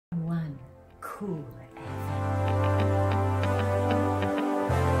cool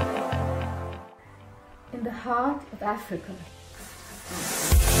in the heart of Africa.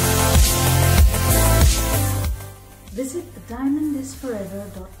 Visit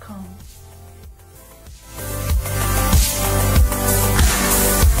thediamondisforever.com.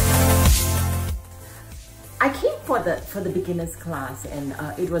 I came for the beginners class, and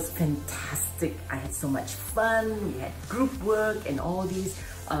it was fantastic. I had so much fun. We had group work and all these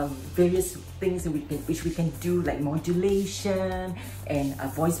various things that which we can do, like modulation and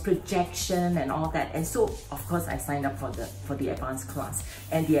voice projection and all that. And so of course I signed up for the advanced class.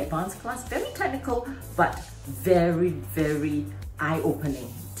 And the advanced class, very technical, but very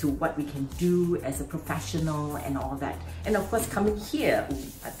eye-opening to what we can do as a professional and all that. And of course coming here,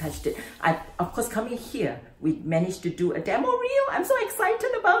 I touched it. Of course coming here, we managed to do a demo reel. I'm so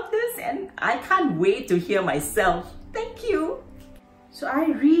excited about this, and I can't wait to hear myself. Thank you. So I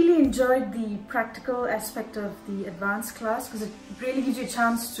really enjoyed the practical aspect of the advanced class because it really gives you a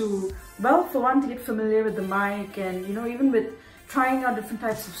chance to, well, for one, to get familiar with the mic, and you know, even with trying out different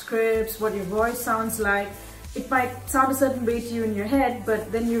types of scripts, what your voice sounds like. It might sound a certain way to you in your head,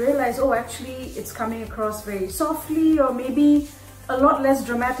 but then you realize, oh, actually it's coming across very softly, or maybe a lot less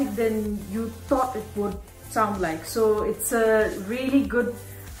dramatic than you thought it would sound like. So it's a really good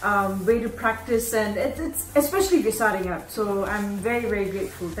way to practice, and it's especially if you're starting out. So I'm very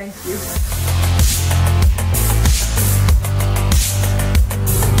grateful. Thank you.